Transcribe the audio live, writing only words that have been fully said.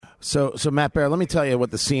So Matt Bear, let me tell you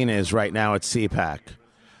what the scene is right now at CPAC.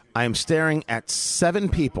 I am staring at 7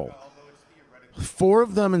 people, 4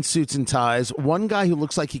 of them in suits and ties, one guy who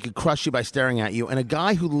looks like he could crush you by staring at you, and a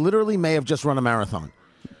guy who literally may have just run a marathon.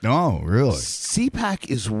 Oh, really? CPAC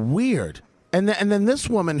is weird. And then this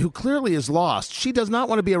woman who clearly is lost, she does not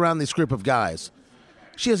want to be around this group of guys.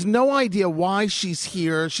 She has no idea why she's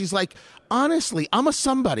here. She's like, honestly, I'm a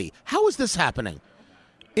somebody. How is this happening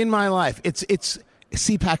in my life? It's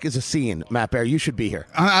CPAC is a scene, Matt Bear. You should be here.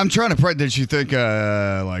 I'm trying to pray. Did she think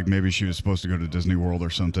like maybe she was supposed to go to Disney World or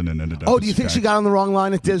something and ended up? Oh, do you think she got on the wrong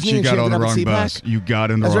line at Disney? She and got she on ended the up at wrong CPAC? bus. You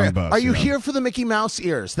got in the wrong bus. Are you here for the Mickey Mouse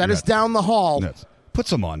ears? That is down the hall. Yes. Put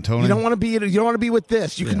some on, Tony. You don't want to be with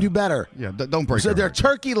this. You can do better. Yeah, don't break. So there are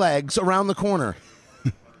turkey legs around the corner.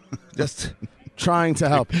 Just trying to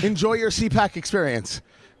help. Enjoy your CPAC experience,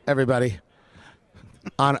 everybody.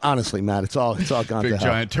 Honestly, Matt, it's all gone to hell. Big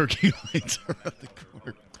giant turkey legs around the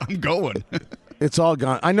corner. I'm going. It's all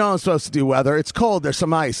gone. I know I'm supposed to do weather. It's cold. There's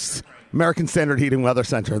some ice. American Standard Heating Weather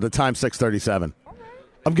Center. The time 6:37.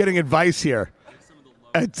 I'm getting advice here.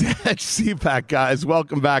 At CPAC, guys,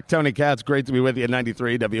 welcome back. Tony Katz, great to be with you at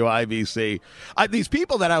 93 WIBC. These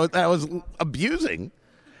people that I was abusing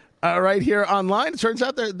right here online, it turns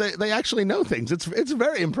out they actually know things. It's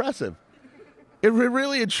very impressive. It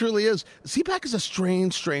really and truly is. CPAC is a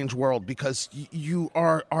strange world because you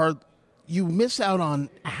miss out on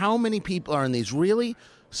how many people are in these really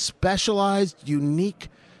specialized, unique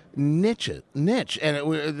niche,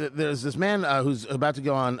 and there's this man who's about to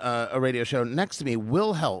go on a radio show next to me,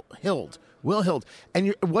 Will Hild,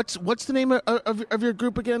 and what's the name of your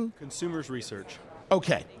group again? Consumers Research.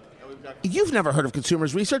 Okay, you've never heard of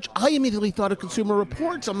Consumers Research. I immediately thought of Consumer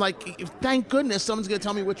Reports. I'm like, thank goodness someone's going to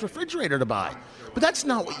tell me which refrigerator to buy. But that's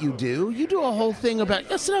not what you do. You do a whole thing about.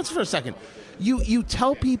 Sit down for a second. You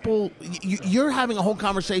tell people you're having a whole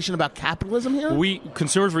conversation about capitalism here?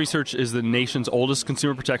 Consumers Research is the nation's oldest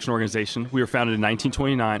consumer protection organization. We were founded in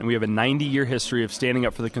 1929, and we have a 90-year history of standing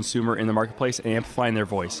up for the consumer in the marketplace and amplifying their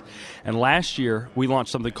voice. And last year, we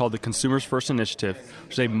launched something called the Consumers First Initiative,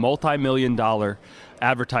 which is a multi-million-dollar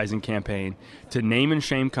advertising campaign to name and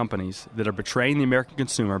shame companies that are betraying the American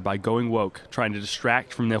consumer by going woke, trying to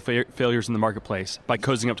distract from their failures in the marketplace by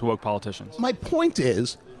cozying up to woke politicians. My point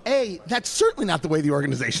is, A, that's certainly not the way the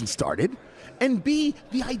organization started. And B,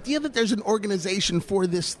 the idea that there's an organization for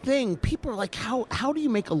this thing, people are like, how do you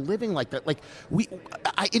make a living like that? Like,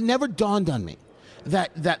 it never dawned on me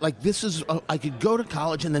that like this is, I could go to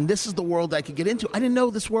college and then this is the world I could get into. I didn't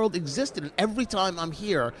know this world existed. And every time I'm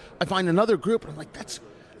here, I find another group and I'm like, that's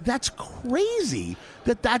crazy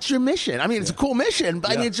that's your mission. I mean, it's a coll mission, but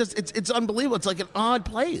I mean, it's unbelievable. It's like an odd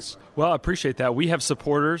place. Well, I appreciate that. We have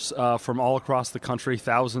supporters from all across the country,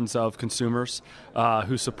 thousands of consumers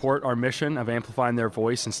who support our mission of amplifying their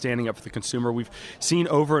voice and standing up for the consumer. We've seen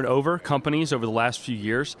over and over companies over the last few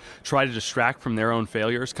years try to distract from their own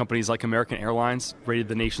failures. Companies like American Airlines, rated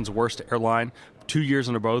the nation's worst airline 2 years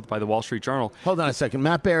in a row by the Wall Street Journal. Hold on a second.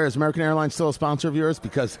 Matt Bear, is American Airlines still a sponsor of yours?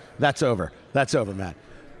 Because that's over. That's over, Matt.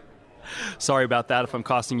 Sorry about that if I'm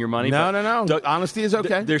costing your money. No. Honesty is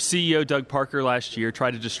okay. Their CEO, Doug Parker, last year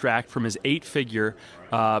tried to distract from his 8-figure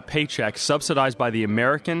paycheck subsidized by the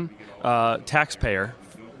American taxpayer,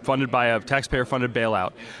 funded by a taxpayer-funded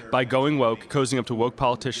bailout, by going woke, cozying up to woke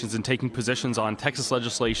politicians, and taking positions on Texas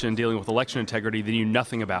legislation dealing with election integrity that he knew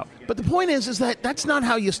nothing about. But the point is that that's not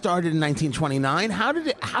how you started in 1929. How did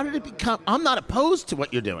it become? I'm not opposed to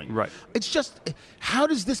what you're doing. Right. It's just, how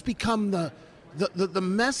does this become the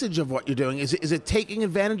message of what you're doing? Is it taking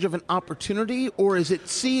advantage of an opportunity, or is it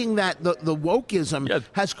seeing that the wokeism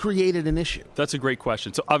has created an issue? That's a great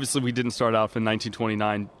question. So obviously we didn't start off in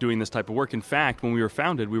 1929 doing this type of work. In fact, when we were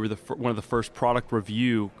founded, we were one of the first product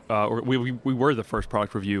review, we were the first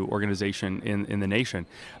product review organization in the nation.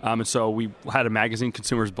 And so we had a magazine,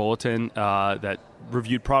 Consumers Bulletin, that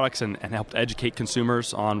reviewed products and helped educate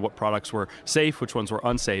consumers on what products were safe, which ones were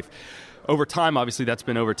unsafe. Over time, obviously, that's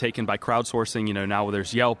been overtaken by crowdsourcing. Now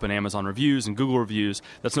there's Yelp and Amazon reviews and Google reviews.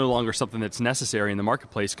 That's no longer something that's necessary in the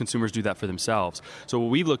marketplace. Consumers do that for themselves. So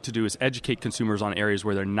what we look to do is educate consumers on areas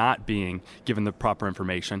where they're not being given the proper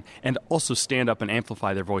information, and also stand up and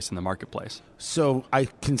amplify their voice in the marketplace. So I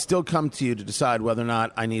can still come to you to decide whether or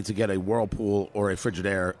not I need to get a Whirlpool or a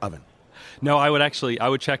Frigidaire oven. No, I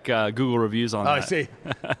would check Google reviews on that. I see.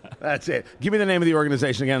 That's it. Give me the name of the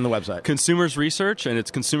organization again on the website. Consumers Research, and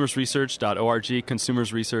it's consumersresearch.org,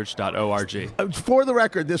 consumersresearch.org. For the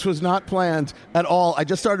record, this was not planned at all. I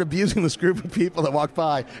just started abusing this group of people that walked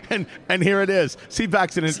by, and here it is.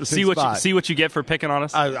 CPAC's an interesting spot. See what you get for picking on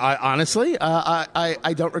us? I honestly,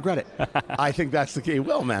 I don't regret it. I think that's the key.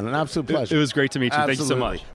 Well, man, an absolute pleasure. It was great to meet you. Absolutely. Thank you so much.